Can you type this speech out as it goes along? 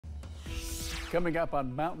Coming up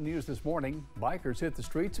on Mountain News this morning, bikers hit the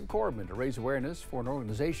streets of Corbin to raise awareness for an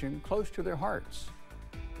organization close to their hearts.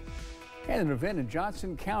 And an event in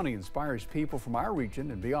Johnson County inspires people from our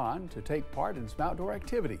region and beyond to take part in some outdoor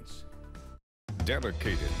activities.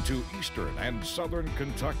 Dedicated to Eastern and Southern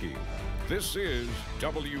Kentucky, this is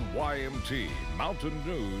WYMT Mountain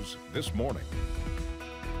News this morning.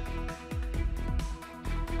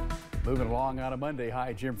 Moving along on a Monday.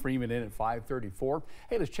 Hi, Jim Freeman in at 5:34.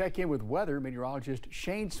 Hey, let's check in with weather. Meteorologist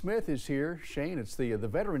Shane Smith is here. Shane, it's the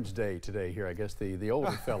Veterans Day today here. I guess the older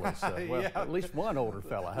fellas. Well, yeah. At least one older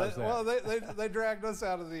fella. How's that? Well, they dragged us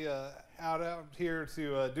out of the out here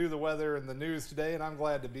to do the weather and the news today, and I'm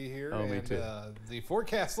glad to be here. Oh, me too. The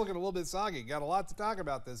forecast looking a little bit soggy. Got a lot to talk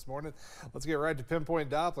about this morning. Let's get right to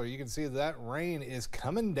Pinpoint Doppler. You can see that rain is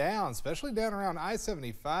coming down, especially down around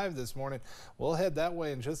I-75 this morning. We'll head that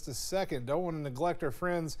way in just a second. Don't want to neglect our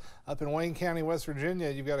friends up in Wayne County, West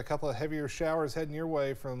Virginia. You've got a couple of heavier showers heading your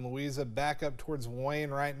way from Louisa back up towards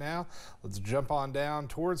Wayne right now. Let's jump on down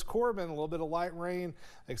towards Corbin. A little bit of light rain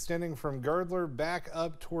extending from Girdler back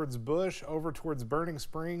up towards Bush, over towards Burning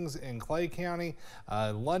Springs in Clay County.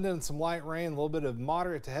 London, some light rain, a little bit of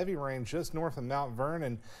moderate to heavy rain just north of Mount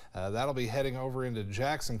Vernon. That'll be heading over into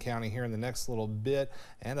Jackson County here in the next little bit,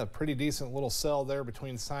 and a pretty decent little cell there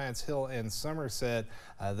between Science Hill and Somerset.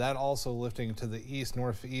 That also lifting to the east,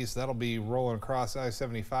 northeast. That'll be rolling across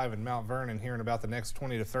I-75 in Mount Vernon here in about the next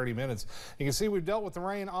 20 to 30 minutes. You can see we've dealt with the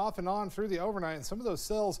rain off and on through the overnight, and some of those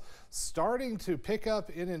cells starting to pick up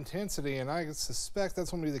in intensity, and I suspect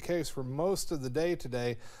that's going to be the case for most of the day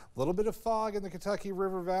today. A little bit of fog in the Kentucky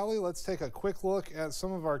River Valley. Let's take a quick look at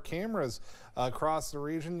some of our cameras across the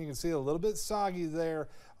region. You can see a little bit soggy there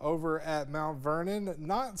over at Mount Vernon.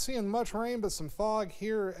 Not seeing much rain, but some fog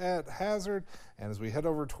here at Hazard. And as we head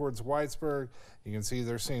over towards Whitesburg, you can see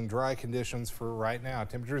they're seeing dry conditions for right now.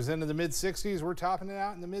 Temperatures into the mid-60s. We're topping it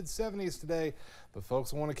out in the mid-70s today. But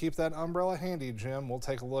folks want to keep that umbrella handy, Jim. We'll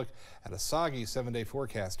take a look at a soggy 7-day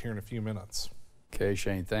forecast here in a few minutes. Okay,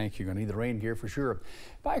 Shane, thank you. You're going to need the rain gear for sure.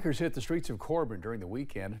 Bikers hit the streets of Corbin during the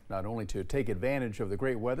weekend, not only to take advantage of the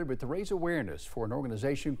great weather, but to raise awareness for an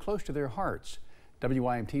organization close to their hearts.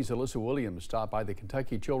 WYMT's Alyssa Williams stopped by the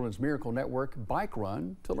Kentucky Children's Miracle Network bike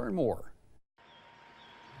run to learn more.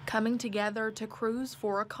 Coming together to cruise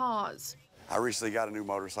for a cause. I recently got a new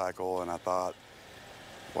motorcycle, and I thought,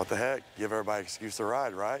 what the heck? Give everybody an excuse to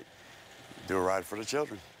ride, right? Do a ride for the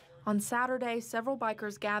children. On Saturday, several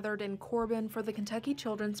bikers gathered in Corbin for the Kentucky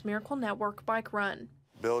Children's Miracle Network bike run.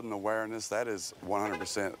 Building awareness, that is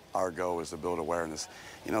 100% our goal, is to build awareness.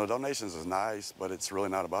 You know, donations is nice, but it's really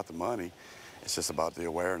not about the money. It's just about the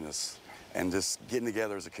awareness and just getting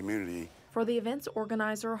together as a community. For the event's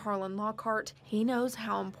organizer, Harlan Lockhart, he knows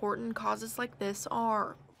how important causes like this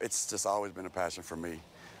are. It's just always been a passion for me.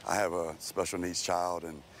 I have a special needs child,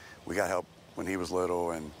 and we got help when he was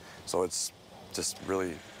little, and so it's just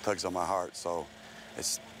really tugs on my heart. So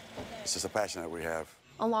it's just a passion that we have.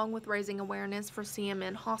 Along with raising awareness for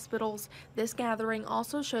CMN hospitals, this gathering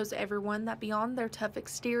also shows everyone that beyond their tough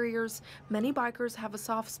exteriors, many bikers have a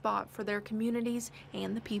soft spot for their communities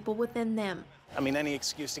and the people within them. I mean, any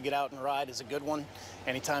excuse to get out and ride is a good one.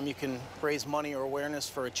 Anytime you can raise money or awareness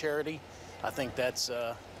for a charity, I think that's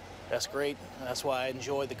great. That's why I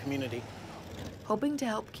enjoy the community. Hoping to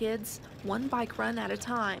help kids one bike run at a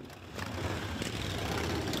time.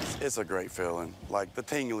 It's a great feeling, like the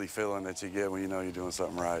tingly feeling that you get when you know you're doing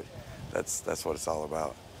something right. That's what it's all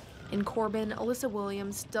about. In Corbin, Alyssa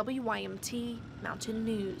Williams, WYMT Mountain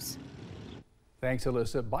News. Thanks,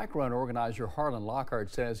 Alyssa. Bike run organizer Harlan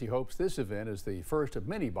Lockhart says he hopes this event is the first of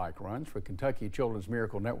many bike runs for Kentucky Children's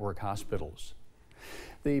Miracle Network hospitals.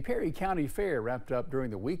 The Perry County Fair wrapped up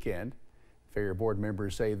during the weekend. Fair board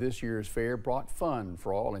members say this year's fair brought fun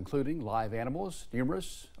for all, including live animals,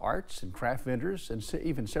 numerous arts and craft vendors, and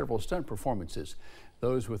even several stunt performances.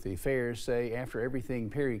 Those with the fair say after everything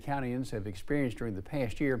Perry Countyans have experienced during the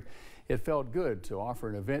past year, it felt good to offer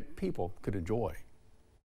an event people could enjoy.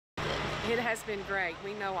 It has been great.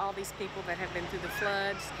 We know all these people that have been through the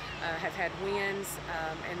floods, have had winds,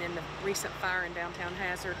 and then the recent fire in downtown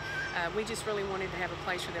Hazard. We just really wanted to have a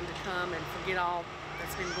place for them to come and forget all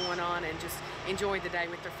that's been going on and just enjoy the day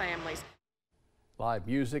with their families. Live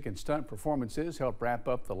music and stunt performances helped wrap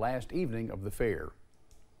up the last evening of the fair.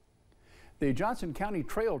 The Johnson County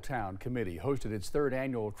Trail Town Committee hosted its third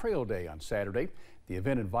annual Trail Day on Saturday. The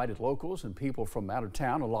event invited locals and people from out of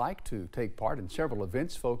town alike to take part in several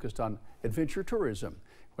events focused on adventure tourism,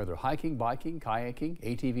 whether hiking, biking, kayaking,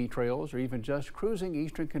 ATV trails, or even just cruising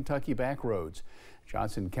eastern Kentucky back roads.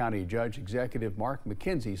 Johnson County Judge Executive Mark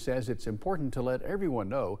McKenzie says it's important to let everyone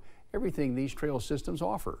know everything these trail systems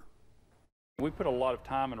offer. We put a lot of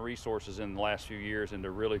time and resources in the last few years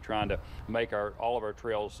into really trying to make all of our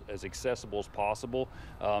trails as accessible as possible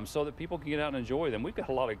so that people can get out and enjoy them. We've got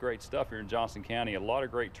a lot of great stuff here in Johnson County, a lot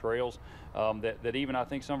of great trails that even I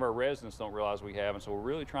think some of our residents don't realize we have. And so we're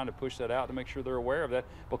really trying to push that out to make sure they're aware of that,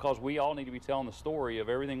 because we all need to be telling the story of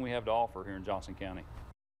everything we have to offer here in Johnson County.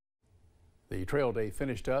 The trail day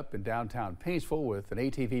finished up in downtown Paintsville with an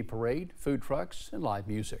ATV parade, food trucks, and live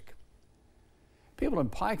music. People in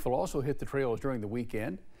Pikeville also hit the trails during the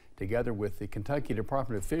weekend. Together with the Kentucky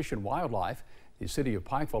Department of Fish and Wildlife, the city of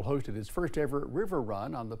Pikeville hosted its first ever river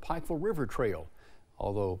run on the Pikeville River Trail.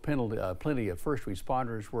 Although plenty of first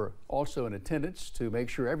responders were also in attendance to make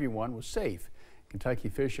sure everyone was safe. Kentucky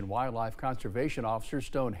Fish and Wildlife Conservation Officer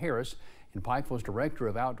Stone Harris and Pikeville's Director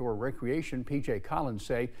of Outdoor Recreation, P.J. Collins,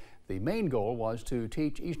 say the main goal was to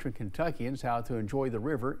teach Eastern Kentuckians how to enjoy the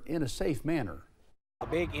river in a safe manner. The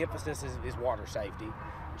big emphasis is water safety,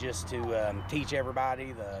 just to teach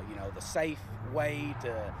everybody the safe way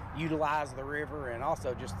to utilize the river, and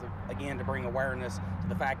also just again to bring awareness to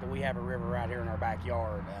the fact that we have a river right here in our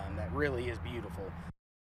backyard that really is beautiful.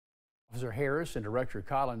 Officer Harris and Director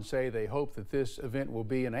Collins say they hope that this event will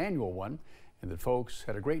be an annual one and that folks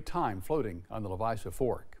had a great time floating on the Levisa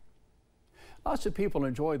Fork. Lots of people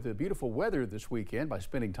enjoyed the beautiful weather this weekend by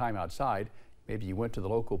spending time outside. Maybe you went to the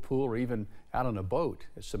local pool or even out on a boat.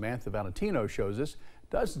 As Samantha Valentino shows us,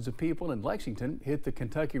 dozens of people in Lexington hit the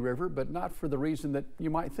Kentucky River, but not for the reason that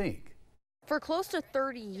you might think. For close to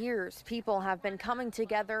 30 years, people have been coming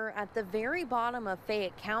together at the very bottom of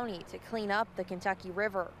Fayette County to clean up the Kentucky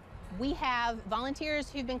River. We have volunteers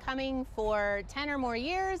who've been coming for 10 or more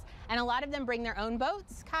years, and a lot of them bring their own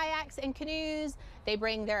boats, kayaks, and canoes. They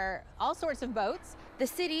bring all sorts of boats. The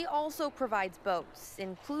city also provides boats,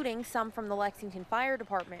 including some from the Lexington Fire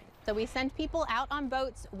Department. So we send people out on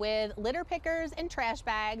boats with litter pickers and trash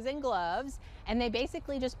bags and gloves, and they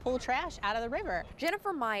basically just pull trash out of the river.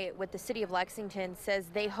 Jennifer Myatt with the City of Lexington says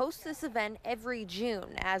they host this event every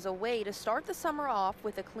June as a way to start the summer off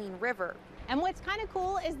with a clean river. And what's kind of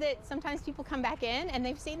cool is that sometimes people come back in and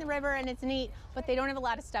they've seen the river and it's neat, but they don't have a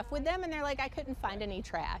lot of stuff with them, and they're like, I couldn't find any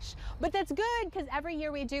trash. But that's good, because every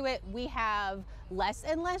year we do it, we have less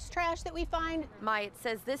and less trash that we find. Myatt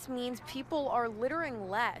says this means people are littering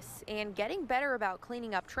less and getting better about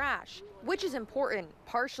cleaning up trash, which is important,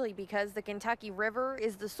 partially because the Kentucky River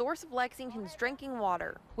is the source of Lexington's drinking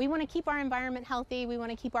water. We want to keep our environment healthy, we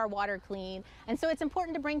want to keep our water clean, and so it's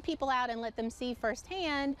important to bring people out and let them see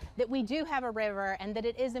firsthand that we do have a river and that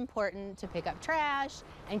it is important to pick up trash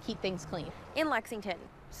and keep things clean. In Lexington,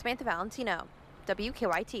 Samantha Valentino,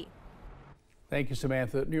 WKYT. Thank you,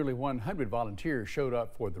 Samantha. Nearly 100 volunteers showed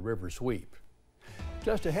up for the river sweep.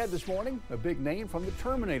 Just ahead this morning, a big name from the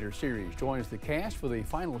Terminator series joins the cast for the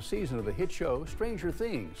final season of the hit show Stranger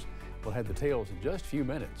Things. We'll have the details in just a few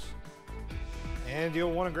minutes. And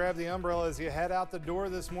you'll want to grab the umbrella as you head out the door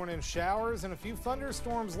this morning. Showers and a few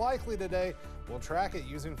thunderstorms likely today. We'll track it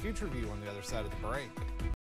using Future View on the other side of the break.